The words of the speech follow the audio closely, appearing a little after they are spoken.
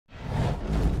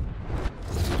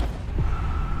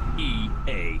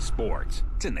sports.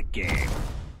 It's in the game.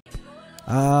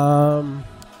 I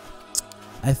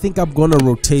think I'm gonna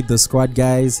rotate the squad,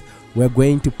 guys. We're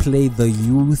going to play the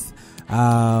youth.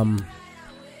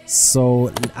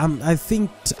 So I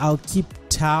think I'll keep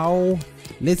Tau.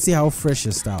 Let's see how fresh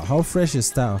is Tau. How fresh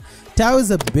is Tau? Tau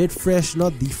is a bit fresh,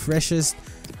 not the freshest,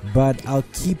 but I'll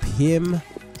keep him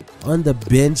on the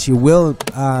bench. He will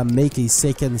make a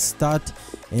second start.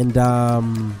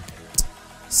 And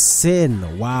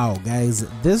Sin, wow guys,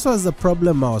 this was the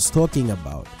problem I was talking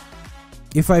about.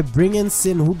 If I bring in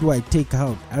Sin, who do I take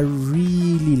out? I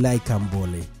really like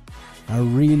Kambole.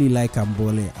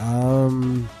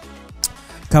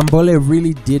 Kambole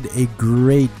really did a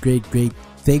great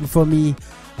thing for me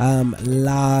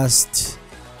last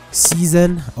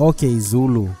season. Okay,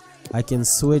 Zulu, I can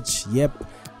switch, yep,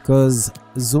 because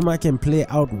Zuma can play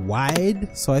out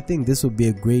wide, so I think this would be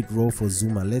a great role for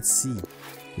Zuma. Let's see,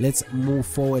 let's move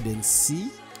forward and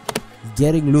see.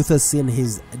 Getting Luther Sin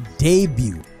his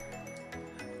debut.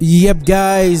 Yep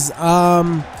guys,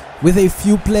 with a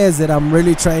few players that I'm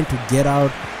really trying to get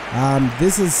out.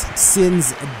 This is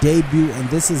Sin's debut and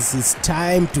this is his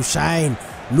time to shine.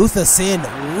 Luther Sin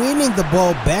winning the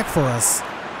ball back for us.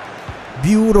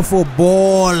 Beautiful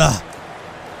ball.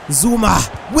 Zuma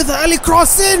with an early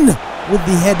cross in with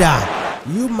the header.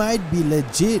 You might be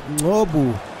legit,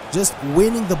 Ngcobo, just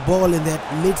winning the ball in that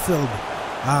midfield.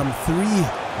 3,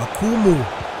 Akumu,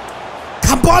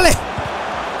 Kambole,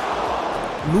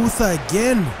 Luther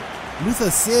again.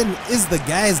 Luther Sin is the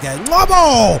guy.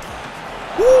 Ngcobo!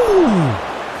 Woo!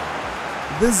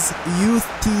 This youth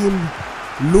team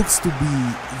looks to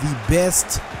be the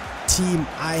best team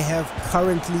I have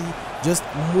currently, just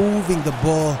moving the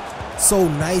ball so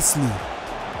nicely.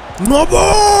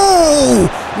 Ngcobo!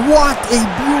 What a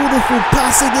beautiful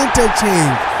passing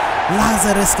interchange.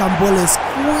 Lazarus Kambole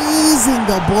squeezing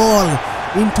the ball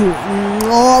into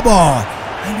Ngcobo,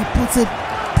 and he puts it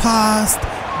past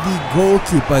the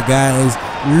goalkeeper, guys.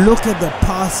 Look at the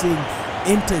passing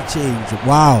interchange.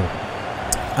 Wow.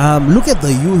 Look at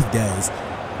the youth, guys.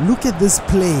 Look at this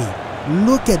play.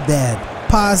 Look at that,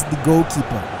 past the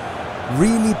goalkeeper.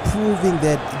 Really proving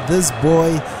that this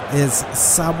boy is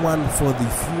someone for the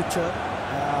future.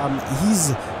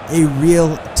 He's a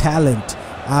real talent,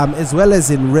 as well as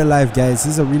in real life, guys.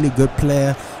 He's a really good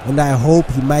player, and I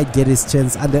hope he might get his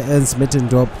chance under Ernst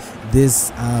Mittendorp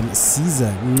this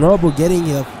season. Ngcobo getting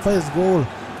the first goal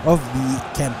of the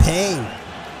campaign.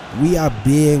 We are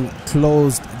being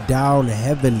closed down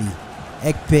heavily.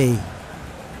 Ekpe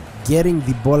getting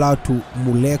the ball out to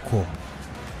Muleko.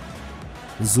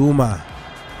 Zuma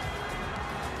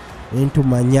into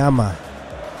Manyama.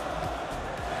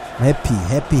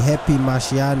 Happy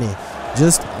Mashiane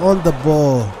just on the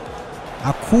ball.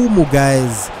 Akumu,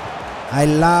 guys, I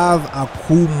love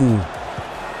Akumu.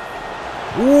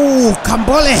 Ooh,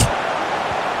 Kambole,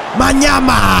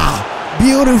 Manyama,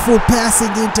 beautiful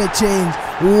passing interchange.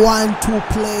 1-2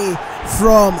 play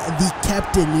from the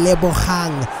captain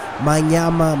Lebohang.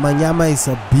 Manyama is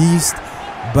a beast,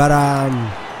 but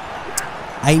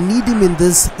I need him in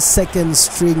this second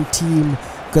string team,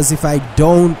 because if I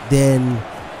don't, then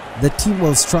the team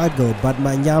will struggle. But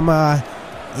Manyama,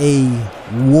 a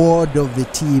ward of the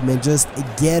team, and just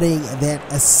getting that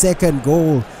a second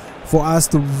goal for us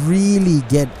to really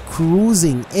get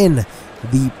cruising in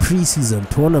the preseason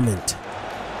tournament.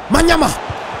 Manyama,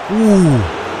 ooh,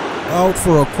 out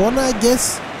for a corner, I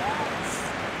guess.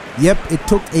 Yep, it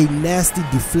took a nasty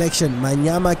deflection.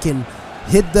 Manyama can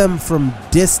hit them from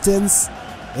distance,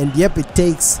 and yep, it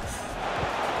takes.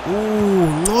 Ooh,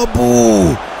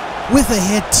 Ngcobo with a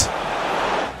hit.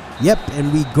 Yep,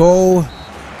 and we go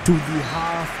to the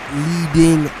half,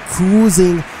 leading,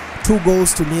 cruising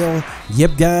 2-0.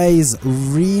 Yep, guys,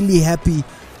 really happy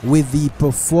with the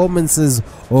performances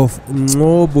of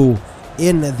Ngcobo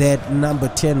in that number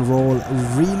 10 role,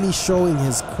 really showing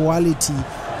his quality.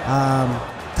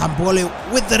 Kambole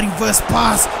with the reverse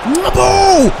pass.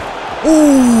 Ngcobo!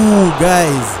 Ooh,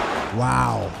 guys,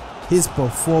 wow, his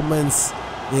performance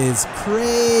is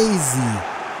crazy.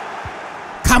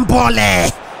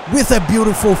 Kambole with a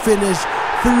beautiful finish.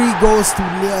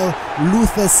 3-0.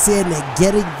 Luther Sin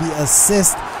getting the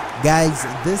assist. Guys,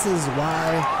 this is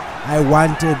why I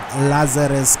wanted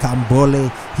Lazarus Kambole.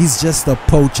 He's just a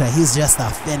poacher. He's just a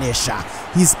finisher.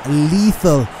 He's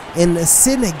lethal. And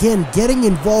Sin again getting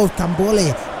involved.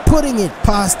 Kambole putting it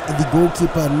past the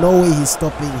goalkeeper. No way he's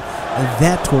stopping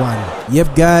that one.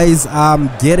 Yep, guys,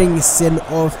 getting Sin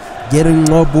off, getting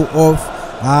Ngcobo off.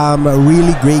 A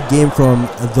really great game from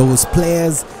those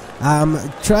players.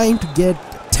 Trying to get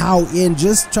Tau in,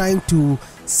 just trying to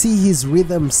see his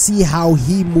rhythm, see how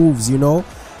he moves, you know.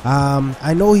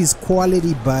 I know his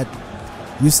quality, but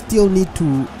you still need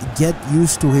to get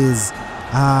used to his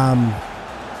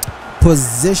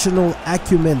positional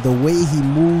acumen, the way he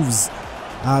moves,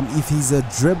 if he's a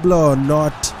dribbler or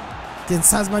not. Can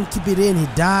Sazman keep it in? He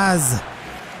does.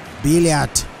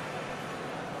 Billiard.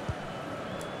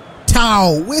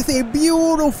 Tau with a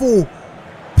beautiful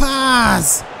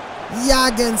pass.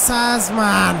 Yagan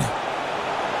Sazman.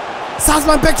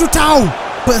 Sazman back to Tau.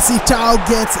 Percy Tau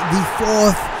gets the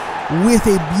fourth with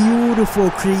a beautiful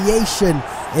creation,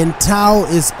 and Tau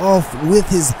is off with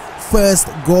his first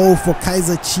goal for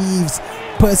Kaizer Chiefs.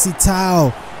 Percy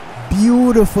Tau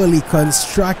beautifully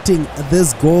constructing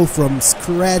this goal from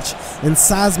scratch, and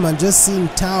Sazman just seeing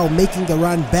Tau making the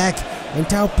run back, and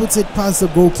Tau puts it past the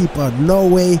goalkeeper. No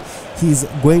way he's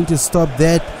going to stop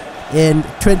that, and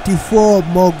 24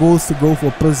 more goals to go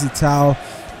for Percy Tau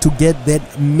to get that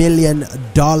 $1 million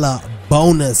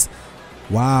bonus.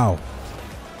 Wow.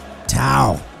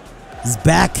 Tau is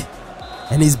back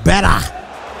and he's better,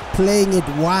 playing it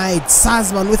wide.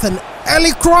 Sazman with an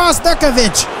early cross.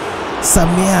 Nkosingiphile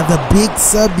Samir, the big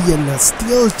Serbian,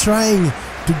 still trying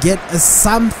to get a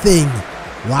something.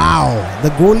 Wow, the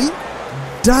goalie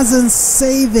doesn't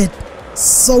save it.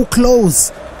 So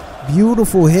close.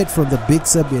 Beautiful hit from the big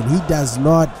Serbian. He does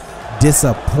not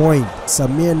disappoint.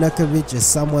 Samir Nkosingiphile is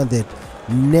someone that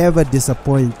never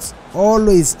disappoints,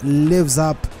 always lives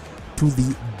up to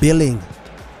the billing.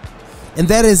 And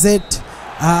that is it.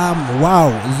 Wow,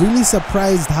 really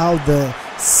surprised how the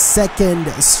second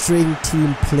string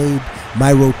team played.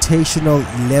 My rotational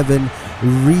 11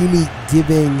 really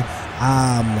giving,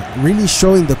 really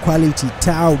showing the quality.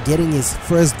 Tau getting his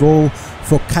first goal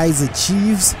for Kaizer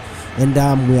Chiefs, and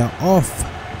we are off.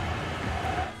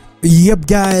 Yep,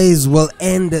 guys, we'll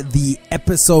end the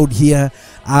episode here.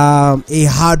 A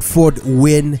hard-fought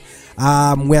win.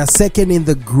 We are second in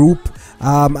the group.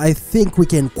 I think we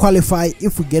can qualify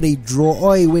if we get a draw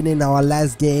or a win in our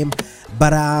last game.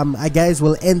 But I guys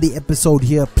will end the episode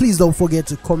here. Please don't forget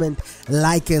to comment,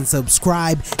 like, and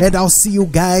subscribe, and I'll see you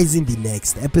guys in the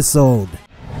next episode.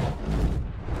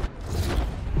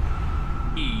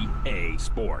 EA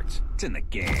Sports, it's in the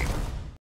game.